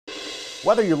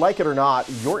Whether you like it or not,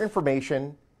 your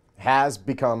information has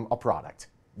become a product.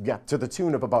 Yeah, to the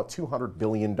tune of about $200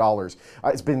 billion.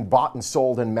 It's been bought and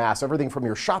sold en masse, everything from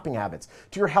your shopping habits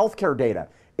to your healthcare data.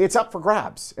 It's up for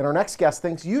grabs. And our next guest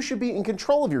thinks you should be in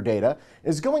control of your data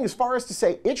and is going as far as to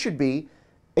say it should be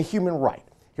a human right.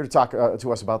 Here to talk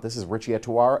to us about this is Richie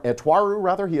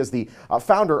Etwaru. He is the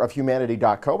founder of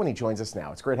Humanity.co, and he joins us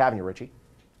now. It's great having you, Richie.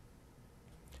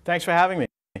 Thanks for having me.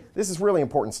 This is really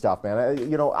important stuff, man.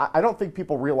 I don't think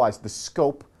people realize the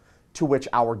scope to which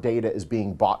our data is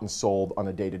being bought and sold on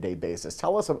a day-to-day basis.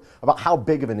 Tell us about how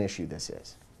big of an issue this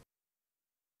is.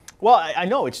 Well, I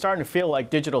know it's starting to feel like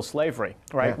digital slavery,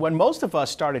 right? Yeah. When most of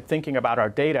us started thinking about our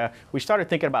data, we started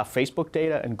thinking about Facebook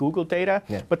data and Google data,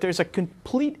 but there's a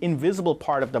complete invisible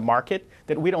part of the market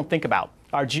that we don't think about.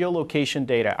 Our geolocation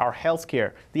data, our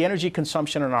healthcare, the energy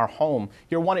consumption in our home,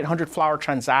 your 1-800-Flower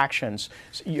transactions,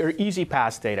 your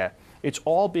E-ZPass data. It's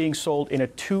all being sold in a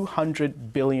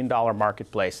 $200 billion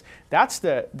marketplace. That's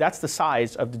the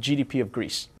size of the GDP of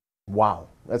Greece. Wow,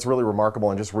 that's really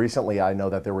remarkable. And just recently, I know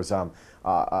that there was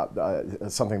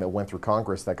something that went through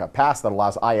Congress that got passed that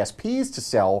allows ISPs to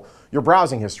sell your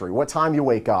browsing history, what time you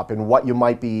wake up, and what you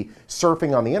might be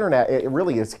surfing on the internet. It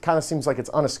really is, kind of seems like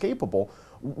it's unescapable.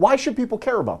 Why should people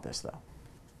care about this, though?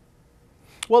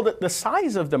 Well, the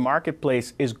size of the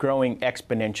marketplace is growing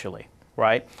exponentially,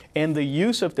 right? And the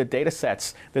use of the data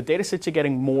sets are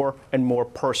getting more and more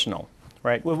personal,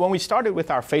 right? When we started with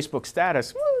our Facebook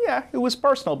status, well, yeah, it was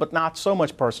personal, but not so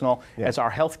much personal as our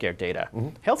healthcare data.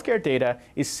 Healthcare data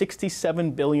is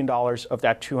 $67 billion of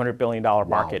that $200 billion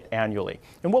market annually.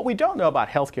 And what we don't know about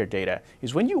healthcare data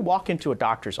is when you walk into a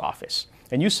doctor's office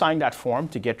and you sign that form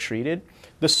to get treated,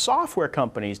 the software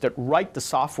companies that write the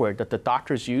software that the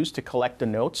doctors use to collect the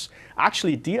notes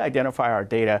actually de-identify our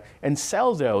data and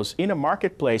sell those in a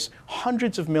marketplace,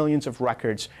 hundreds of millions of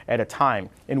records at a time.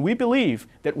 And we believe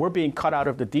that we're being cut out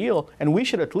of the deal, and we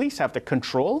should at least have the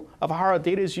control of how our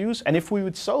data is used, and if we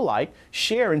would so like,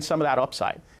 share in some of that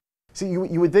upside. See,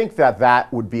 you would think that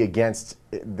that would be against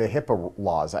the HIPAA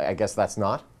laws. I guess that's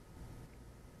not?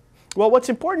 Well, what's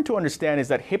important to understand is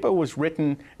that HIPAA was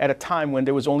written at a time when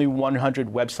there was only 100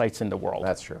 websites in the world.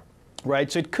 That's true.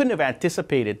 Right? So it couldn't have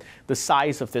anticipated the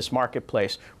size of this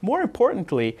marketplace. More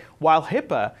importantly, while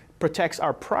HIPAA protects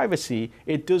our privacy,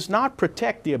 it does not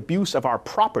protect the abuse of our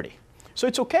property. So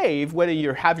it's okay whether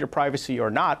you have your privacy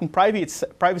or not, and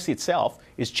privacy itself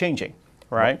is changing,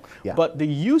 right? Yeah. But the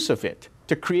use of it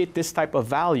to create this type of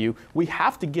value, we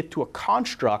have to get to a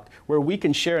construct where we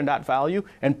can share in that value,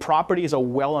 and property is a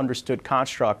well understood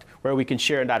construct where we can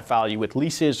share in that value with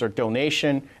leases or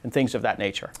donation and things of that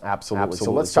nature. Absolutely.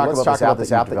 So let's talk about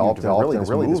this app that you developed,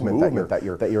 really this movement that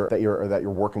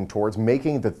you're working towards,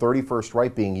 making the 31st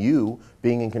right being you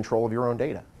being in control of your own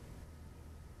data.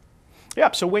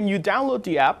 Yeah, so when you download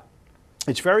the app,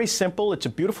 it's very simple. It's a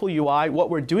beautiful UI. What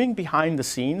we're doing behind the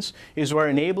scenes is we're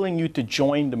enabling you to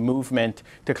join the movement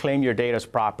to claim your data as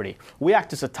property. We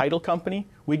act as a title company.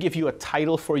 We give you a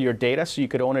title for your data so you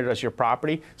could own it as your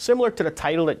property, similar to the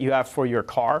title that you have for your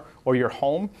car or your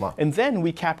home. Wow. And then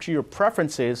we capture your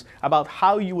preferences about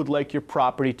how you would like your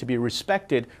property to be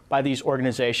respected by these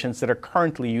organizations that are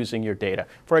currently using your data.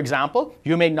 For example,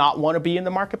 you may not want to be in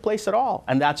the marketplace at all,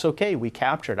 and that's okay. We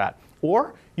capture that.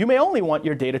 Or you may only want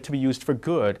your data to be used for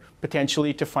good,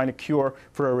 potentially to find a cure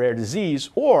for a rare disease.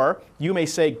 Or you may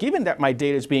say, given that my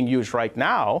data is being used right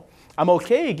now, I'm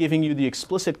okay giving you the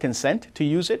explicit consent to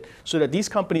use it so that these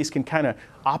companies can kind of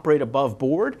operate above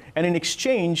board. And in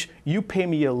exchange, you pay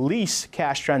me a lease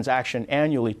cash transaction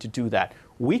annually to do that.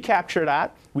 We capture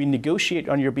that, we negotiate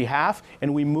on your behalf,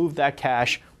 and we move that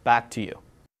cash back to you.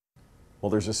 Well,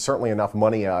 there's just certainly enough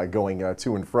money going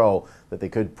to and fro that they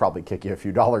could probably kick you a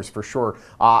few dollars for sure.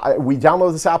 We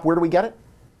download this app. Where do we get it?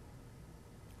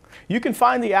 You can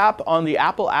find the app on the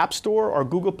Apple App Store or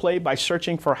Google Play by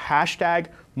searching for hashtag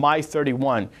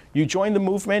My31. You join the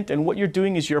movement, and what you're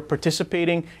doing is you're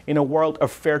participating in a world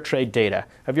of fair trade data.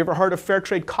 Have you ever heard of fair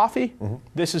trade coffee?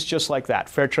 This is just like that,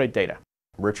 fair trade data.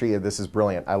 Richie, this is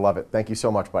brilliant. I love it. Thank you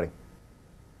so much, buddy.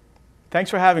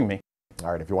 Thanks for having me.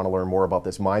 All right, if you want to learn more about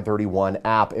this My31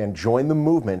 app and join the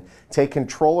movement, take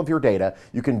control of your data,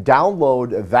 you can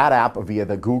download that app via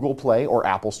the Google Play or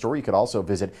Apple Store. You could also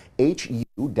visit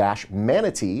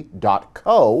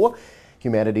hu-manatee.co.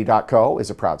 Humanity.co is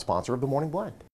a proud sponsor of The Morning Blend.